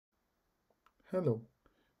Hello,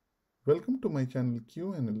 welcome to my channel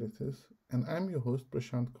Q Analysis, and I'm your host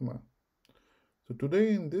Prashant Kumar. So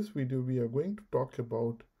today in this video we are going to talk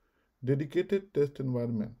about dedicated test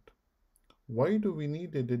environment. Why do we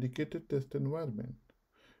need a dedicated test environment?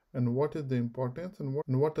 And what is the importance and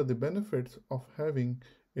what are the benefits of having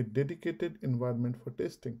a dedicated environment for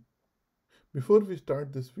testing? Before we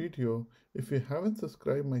start this video, if you haven't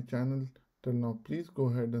subscribed my channel till now, please go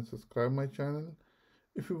ahead and subscribe my channel.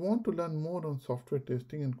 If you want to learn more on software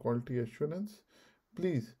testing and quality assurance,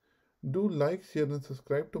 please do like, share and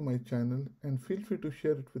subscribe to my channel and feel free to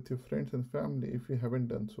share it with your friends and family if you haven't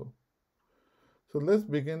done so. So let's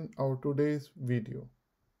begin our today's video.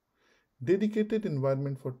 Dedicated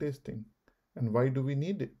environment for testing, and why do we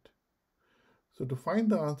need it? So to find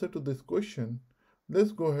the answer to this question,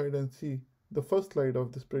 let's go ahead and see the first slide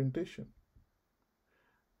of this presentation.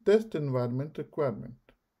 Test environment requirement.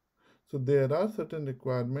 So there are certain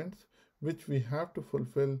requirements which we have to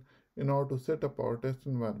fulfill in order to set up our test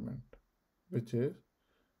environment, which is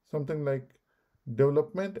something like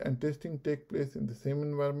development and testing take place in the same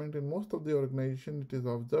environment. In most of the organization, it is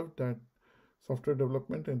observed that software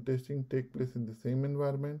development and testing take place in the same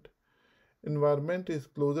environment. Environment is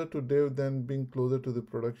closer to dev than being closer to the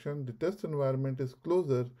production. The test environment is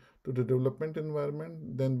closer to the development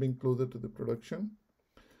environment than being closer to the production.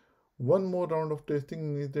 One more round of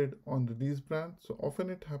testing needed on release branch. So often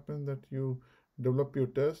it happens that you develop your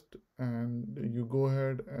test and you go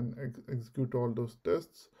ahead and execute all those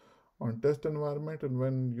tests on test environment, and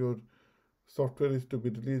when your software is to be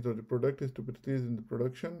released or the product is to be released in the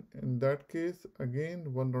production, in that case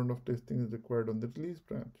again one round of testing is required on the release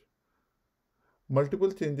branch.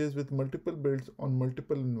 Multiple changes with multiple builds on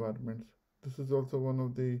multiple environments. This is also one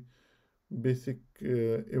of the basic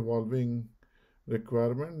evolving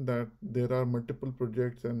requirement, that there are multiple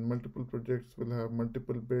projects and multiple projects will have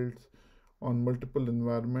multiple builds on multiple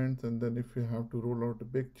environments, and then if you have to roll out a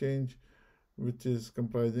big change which is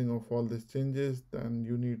comprising of all these changes, then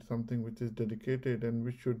you need something which is dedicated and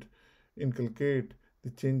which should inculcate the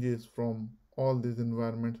changes from all these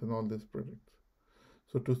environments and all these projects.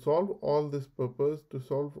 So to solve all this purpose, to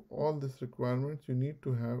solve all these requirements, you need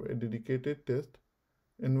to have a dedicated test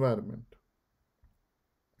environment.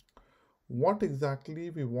 What exactly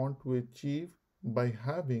we want to achieve by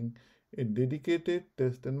having a dedicated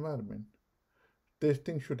test environment?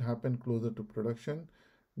 Testing should happen closer to production.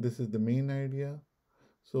 This is the main idea.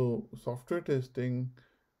 So software testing,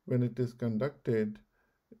 when it is conducted,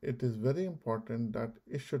 it is very important that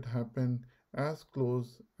it should happen as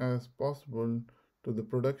close as possible to the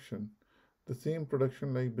production. The same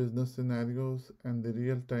production like business scenarios and the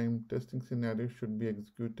real-time testing scenarios should be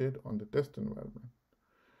executed on the test environment.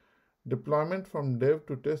 Deployment from dev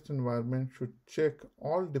to test environment should check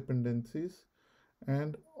all dependencies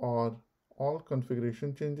and or all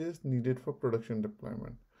configuration changes needed for production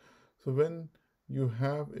deployment. So when you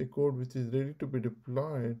have a code which is ready to be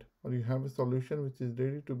deployed, or you have a solution which is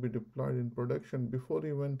ready to be deployed in production, before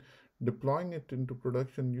even deploying it into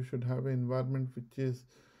production, you should have an environment which is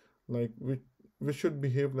like which should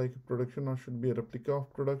behave like a production or should be a replica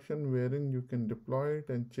of production, wherein you can deploy it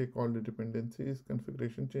and check all the dependencies,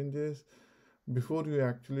 configuration changes before you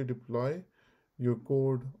actually deploy your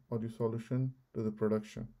code or your solution to the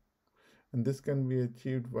production. And this can be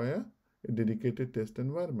achieved via a dedicated test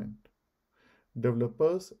environment.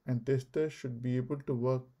 Developers and testers should be able to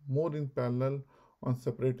work more in parallel on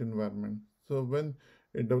separate environments. So when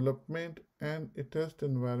a development and a test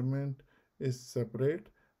environment is separate,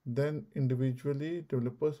 then individually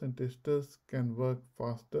developers and testers can work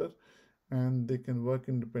faster and they can work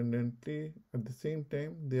independently. At the same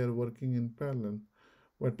time, they are working in parallel.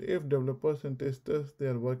 But if developers and testers, they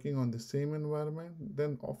are working on the same environment,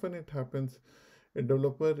 then often it happens a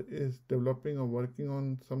developer is developing or working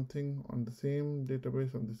on something on the same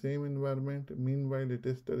database, on the same environment. Meanwhile, a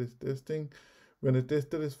tester is testing. When a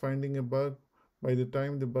tester is finding a bug, by the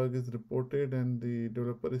time the bug is reported and the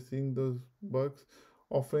developer is seeing those bugs,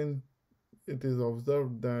 often it is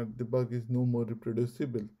observed that the bug is no more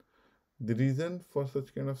reproducible. The reason for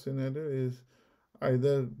such kind of scenario is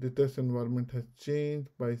either the test environment has changed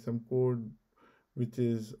by some code which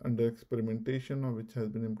is under experimentation or which has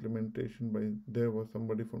been implementation by dev or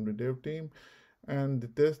somebody from the dev team, and the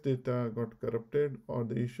test data got corrupted, or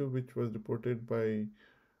the issue which was reported by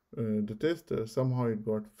the tester, somehow it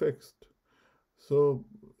got fixed. So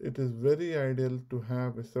it is very ideal to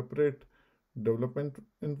have a separate development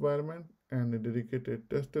environment and a dedicated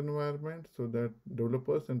test environment so that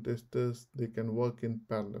developers and testers, they can work in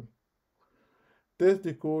parallel. Test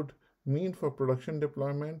the code mean for production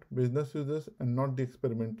deployment, business users, and not the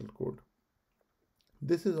experimental code.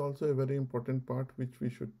 This is also a very important part which we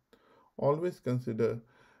should always consider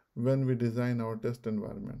when we design our test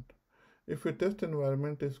environment. If your test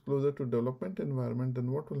environment is closer to development environment,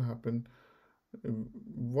 then what will happen?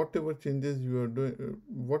 Whatever changes you are doing,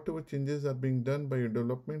 whatever changes are being done by your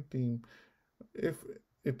development team, if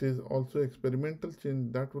it is also experimental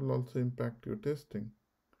change, that will also impact your testing.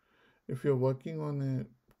 If you're working on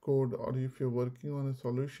a code or if you're working on a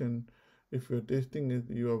solution, if you're testing it,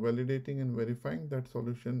 you are validating and verifying that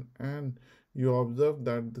solution, and you observe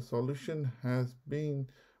that the solution has been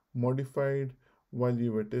modified while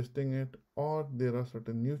you were testing it, or there are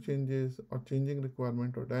certain new changes or changing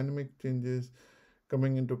requirement or dynamic changes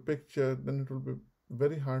coming into picture, then it will be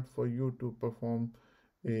very hard for you to perform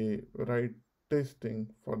a right testing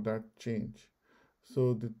for that change.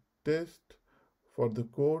 So the test for the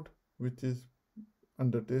code which is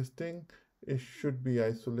under testing, it should be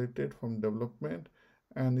isolated from development,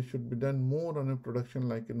 and it should be done more on a production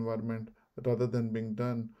like environment rather than being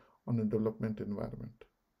done on a development environment.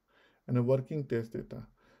 And a working test data.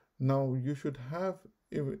 Now you should have,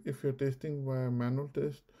 if you're testing via manual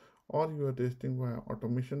test or you are testing via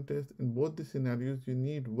automation test, in both the scenarios you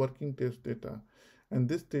need working test data, and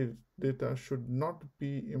this data should not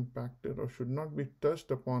be impacted or should not be touched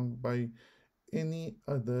upon by any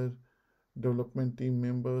other development team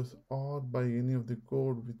members or by any of the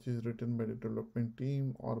code which is written by the development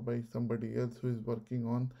team or by somebody else who is working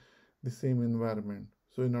on the same environment.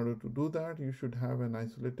 So in order to do that, you should have an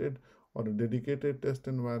isolated or a dedicated test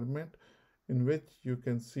environment in which you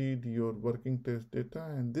can seed your working test data,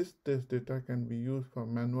 and this test data can be used for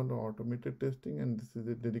manual or automated testing, and this is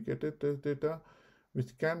a dedicated test data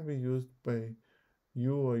which can be used by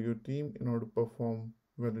you or your team in order to perform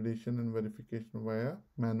validation and verification via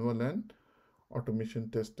manual and automation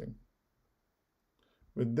testing.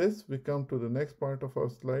 With this, we come to the next part of our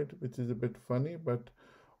slide, which is a bit funny, but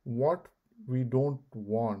what we don't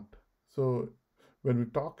want. So when we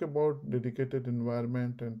talk about dedicated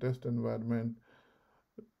environment and test environment,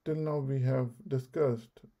 till now we have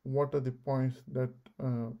discussed what are the points that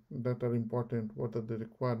are important, what are the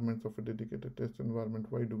requirements of a dedicated test environment,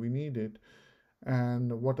 why do we need it,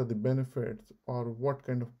 and what are the benefits or what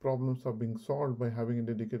kind of problems are being solved by having a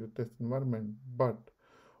dedicated test environment. But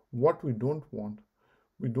what we don't want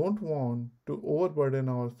to overburden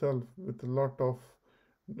ourselves with a lot of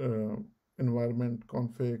uh, environment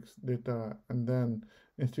configs data, and then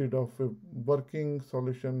instead of a working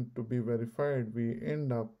solution to be verified, we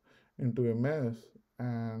end up into a mess,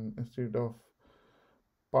 and instead of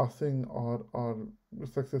passing or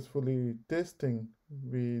successfully testing,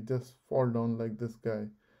 we just fall down like this guy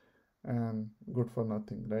and good for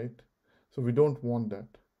nothing, right? So we don't want that.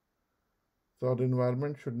 So our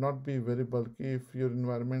environment should not be very bulky. If your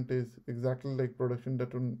environment is exactly like production,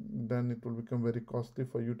 then it will become very costly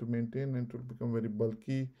for you to maintain, and it will become very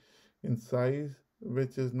bulky in size,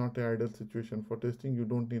 which is not an ideal situation. For testing, you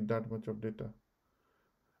don't need that much of data,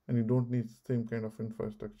 and you don't need same kind of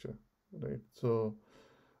infrastructure, right? So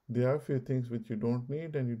there are a few things which you don't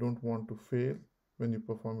need and you don't want to fail when you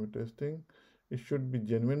perform your testing. It should be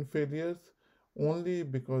genuine failures only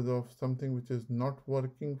because of something which is not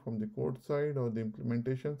working from the code side or the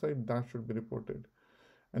implementation side, that should be reported.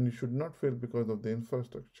 And you should not fail because of the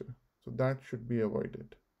infrastructure. So that should be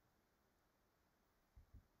avoided.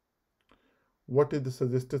 What is the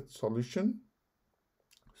suggested solution?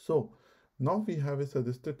 So now we have a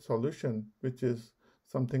suggested solution which is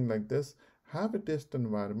something like this. Have a test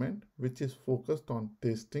environment which is focused on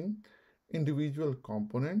testing individual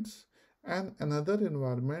components, and another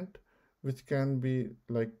environment which can be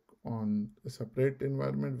like on a separate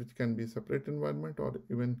environment, which can be a separate environment or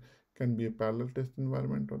even can be a parallel test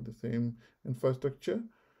environment on the same infrastructure,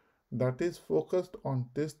 that is focused on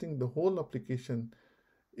testing the whole application,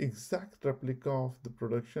 exact replica of the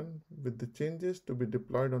production with the changes to be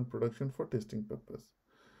deployed on production for testing purpose.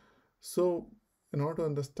 So in order to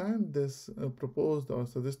understand this proposed or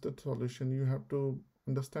suggested solution, you have to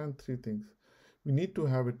understand three things. We need to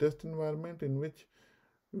have a test environment in which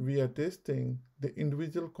we are testing the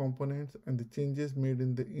individual components and the changes made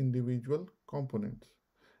in the individual components.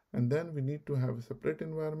 And then we need to have a separate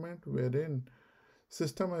environment wherein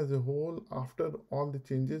system as a whole, after all the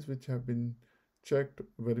changes which have been checked,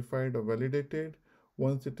 verified or validated,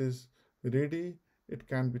 once it is ready, it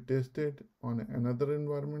can be tested on another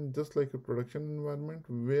environment just like a production environment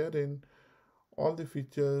wherein all the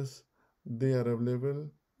features they are available,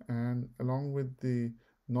 and along with the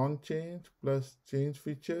non-change plus change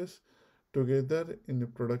features together in a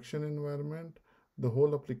production environment, the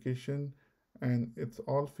whole application and its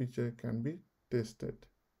all feature can be tested.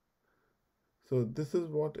 So this is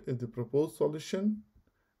what is the proposed solution.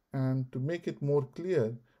 And to make it more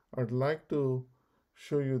clear, I'd like to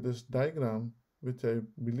show you this diagram, which I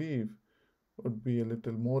believe would be a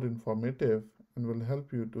little more informative and will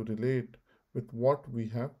help you to relate with what we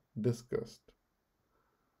have discussed.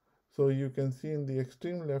 So you can see in the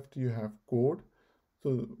extreme left you have code.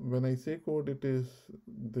 So when I say code, it is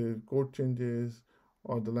the code changes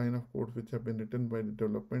or the line of code which have been written by the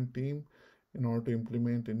development team in order to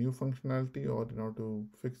implement a new functionality or in order to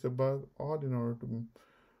fix a bug or in order to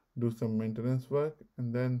do some maintenance work.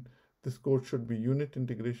 And then this code should be unit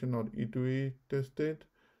integration or E2E tested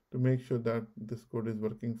to make sure that this code is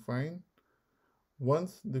working fine.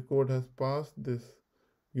 Once the code has passed this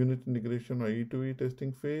unit integration or E2E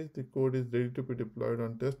testing phase, the code is ready to be deployed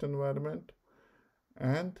on test environment.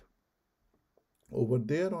 And over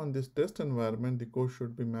there on this test environment, the code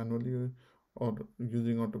should be manually or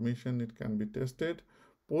using automation, it can be tested.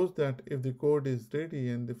 Post that, if the code is ready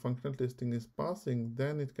and the functional testing is passing,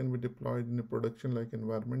 then it can be deployed in a production like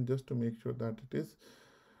environment just to make sure that it is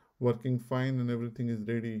working fine and everything is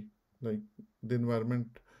ready. Like the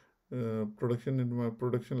environment,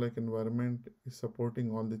 production like environment is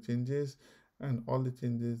supporting all the changes and all the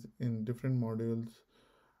changes in different modules,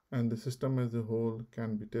 and the system as a whole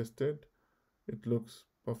can be tested. It looks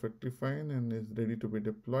perfectly fine and is ready to be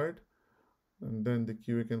deployed. And then the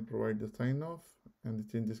QA can provide the sign off and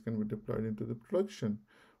the changes can be deployed into the production.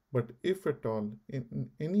 But if at all in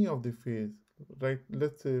any of the phase, right,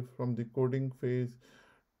 let's say from the coding phase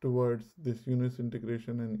towards this unit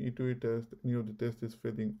integration and E2E test, any of the test is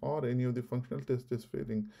failing or any of the functional test is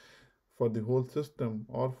failing for the whole system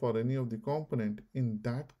or for any of the component, in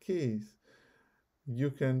that case,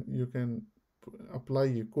 you can apply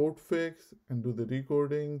a code fix and do the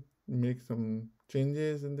recoding, make some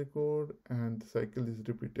changes in the code, and the cycle is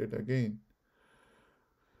repeated again.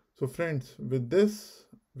 So friends, with this,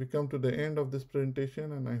 we come to the end of this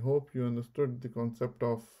presentation, and I hope you understood the concept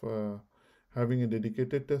of having a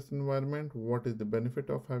dedicated test environment. What is the benefit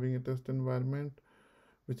of having a test environment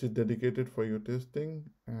which is dedicated for your testing,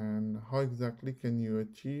 and how exactly can you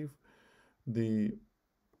achieve the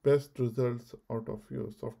best results out of your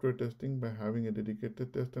software testing by having a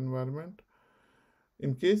dedicated test environment.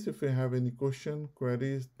 In case if you have any question,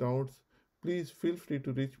 queries, doubts, please feel free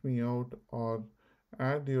to reach me out or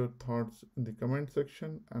add your thoughts in the comment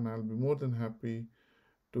section, and I'll be more than happy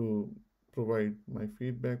to provide my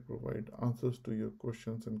feedback, provide answers to your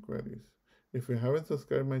questions and queries. If you haven't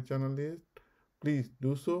subscribed my channel yet, please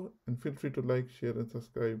do so, and feel free to like, share and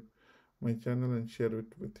subscribe my channel and share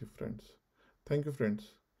it with your friends. Thank you,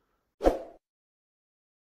 friends.